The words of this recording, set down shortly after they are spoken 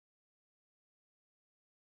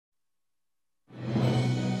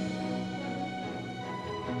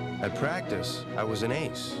At practice, I was an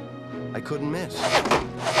ace. I couldn't miss.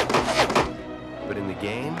 But in the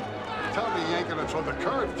game... Tell me you ain't gonna throw the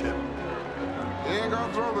curve, Tip. You ain't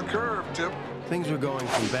gonna throw the curve, Tip. Things were going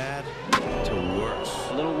from bad to worse.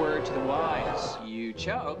 A little word to the wise. You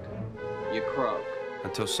choke, you croak.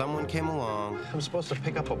 Until someone came along... I'm supposed to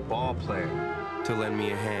pick up a ball player. ...to lend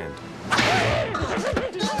me a hand.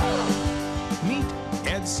 Meet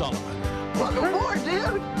Ed Sullivan. Welcome aboard,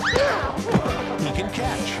 dude! He can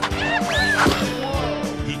catch.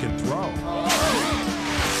 He can throw.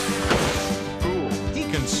 Cool.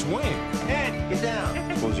 He can swing. Ed, get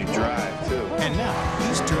down. Suppose you drive, too. And now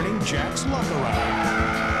he's turning Jack's luck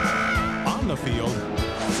around. On the field.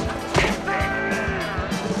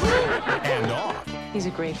 And off. He's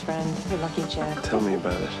a great friend. You're lucky, Jack. Tell me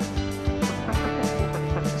about it.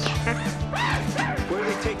 Where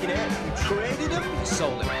are they taking Ed? You traded him?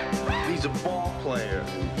 Sold him. He's a ball player.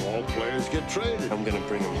 All players get traded. I'm gonna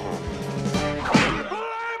bring him home.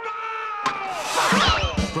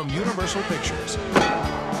 From Universal Pictures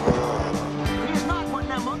He's not putting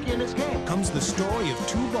that monkey in this game. comes the story of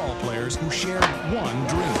two ball players who shared one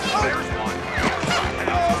dream. There's one.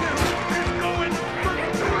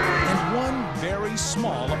 And one very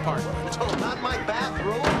small apartment. Oh, not my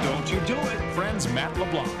bathroom. Don't you do it. Friends Matt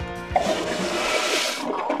LeBlanc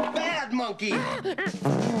Bad monkey.